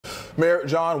Mayor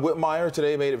John Whitmire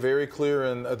today made it very clear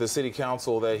in the city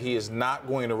council that he is not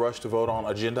going to rush to vote on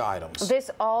agenda items.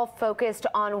 This all focused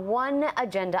on one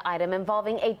agenda item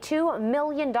involving a $2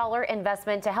 million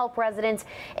investment to help residents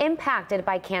impacted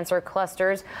by cancer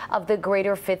clusters of the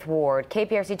greater 5th Ward.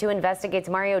 KPRC2 Investigates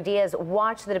Mario Diaz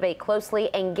watched the debate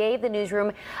closely and gave the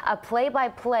newsroom a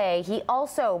play-by-play. He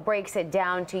also breaks it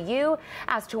down to you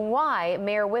as to why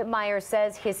Mayor Whitmire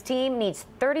says his team needs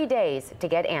 30 days to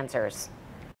get answers.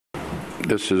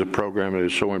 This is a program that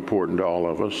is so important to all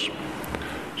of us.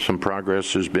 Some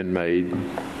progress has been made,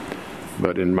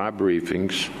 but in my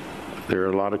briefings, there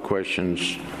are a lot of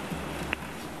questions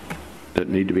that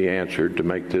need to be answered to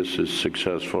make this as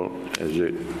successful as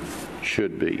it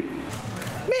should be.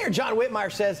 Mayor John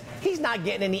Whitmire says he's not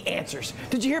getting any answers.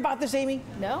 Did you hear about this, Amy?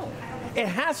 No. It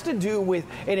has to do with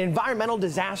an environmental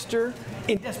disaster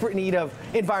in desperate need of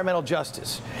environmental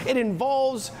justice. It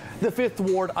involves the 5th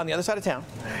Ward on the other side of town.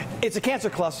 It's a cancer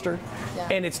cluster,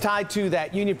 and it's tied to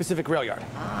that Union Pacific rail yard.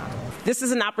 This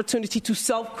is an opportunity to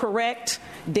self-correct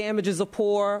damages of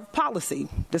poor policy.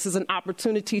 This is an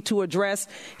opportunity to address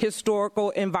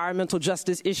historical environmental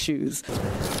justice issues.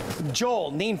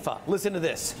 Joel, Ninfa, listen to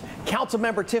this.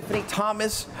 Councilmember Tiffany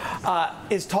Thomas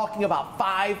is talking about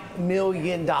 $5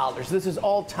 million. This is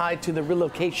all tied to the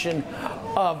relocation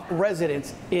of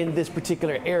residents in this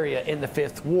particular area in the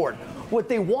 5th Ward. What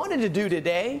they wanted to do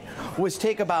today was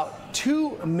take about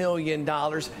 $2 million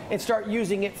and start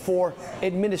using it for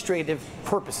administrative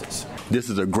purposes. This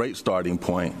is a great starting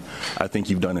point. I think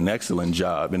you've done an excellent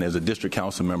job, and as a district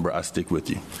council member, I stick with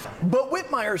you. But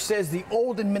Whitmire says the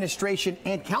old administration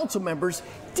and council members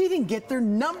didn't get their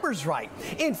numbers right.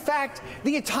 In fact,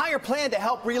 the entire plan to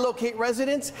help relocate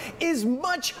residents is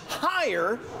much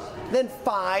higher than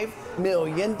 $5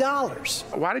 million.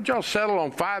 Why did y'all settle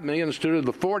on $5 million instead of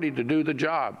the 40 to do the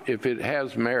job if it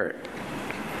has merit?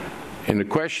 And the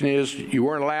question is, you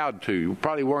weren't allowed to. You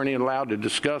probably weren't even allowed to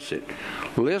discuss it.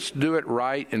 Let's do it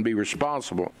right and be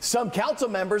responsible. Some council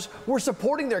members were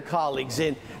supporting their colleagues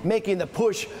in making the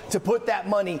push to put that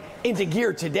money into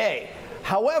gear today.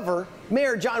 However,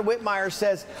 Mayor John Whitmire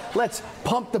says, let's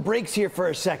pump the brakes here for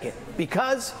a second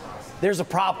because there's a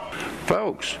problem.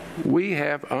 Folks, we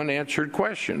have unanswered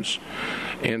questions.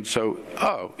 And so,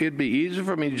 it'd be easy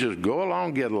for me to just go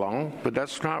along, get along, but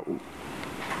that's not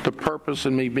the purpose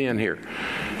of me being here.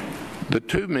 The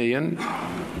 $2 million,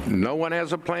 no one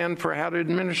has a plan for how to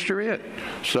administer it.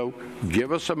 So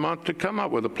give us a month to come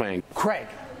up with a plan. Craig,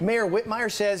 Mayor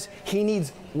Whitmire says he needs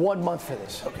 1 month for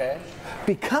this. Okay.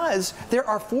 Because there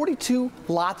are 42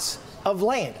 lots of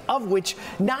land, of which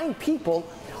 9 people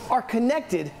are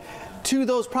connected to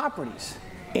those properties.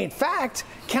 In fact,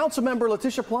 Councilmember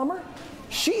Letitia Plummer,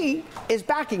 she is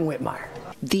backing Whitmire.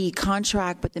 The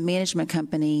contract with the management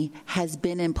company has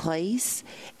been in place,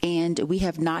 and we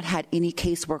have not had any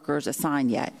caseworkers assigned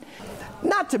yet.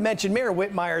 Not to mention, Mayor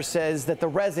Whitmire says that the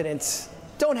residents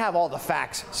don't have all the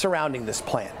facts surrounding this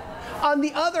plan. On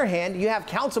the other hand, you have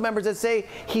council members that say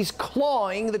he's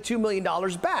clawing the $2 million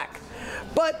back.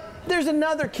 But there's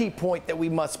another key point that we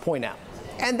must point out.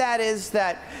 And that is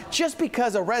that just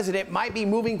because a resident might be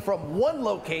moving from one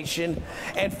location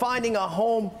and finding a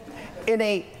home in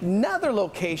another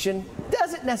location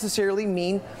doesn't necessarily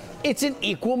mean it's an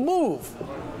equal move.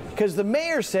 Because the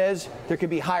mayor says there could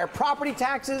be higher property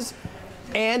taxes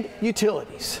and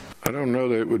utilities. I don't know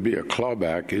that it would be a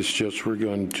clawback. It's just we're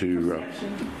going to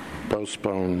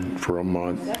postpone for a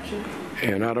month.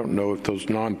 And I don't know if those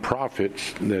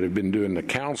nonprofits that have been doing the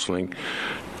counseling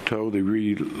told the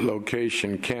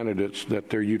relocation candidates that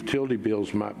their utility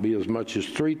bills might be as much as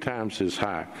 3 times as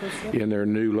high in their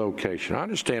new location. I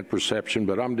understand perception,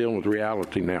 but I'm dealing with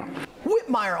reality now.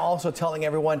 Whitmire also telling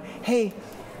everyone, hey,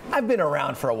 I've been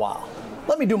around for a while.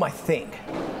 Let me do my thing.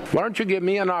 Why don't you give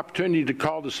me an opportunity to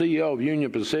call the CEO of Union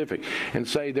Pacific and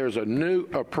say there's a new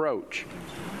approach?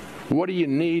 What do you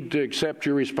need to accept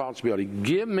your responsibility?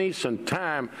 Give me some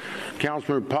time,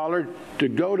 Councilman Pollard, to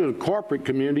go to the corporate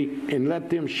community and let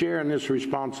them share in this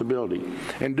responsibility.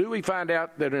 And do we find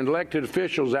out that elected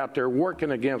officials out there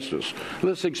working against us?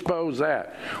 Let's expose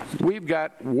that. We've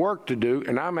got work to do,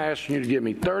 and I'm asking you to give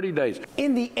me 30 days.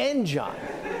 In the end, John,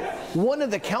 one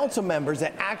of the council members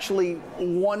that actually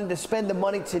wanted to spend the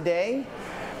money today,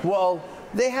 well,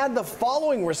 they had the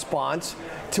following response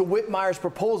to Whitmire's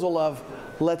proposal of,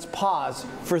 let's pause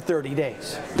for 30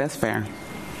 days. That's fair.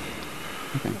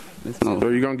 Okay. So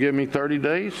you're going to give me 30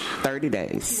 days? 30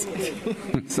 days.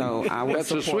 So I will That's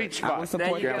support, a sweet spot. I will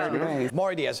support 30 days.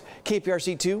 Mario Diaz,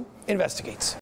 KPRC2 Investigates.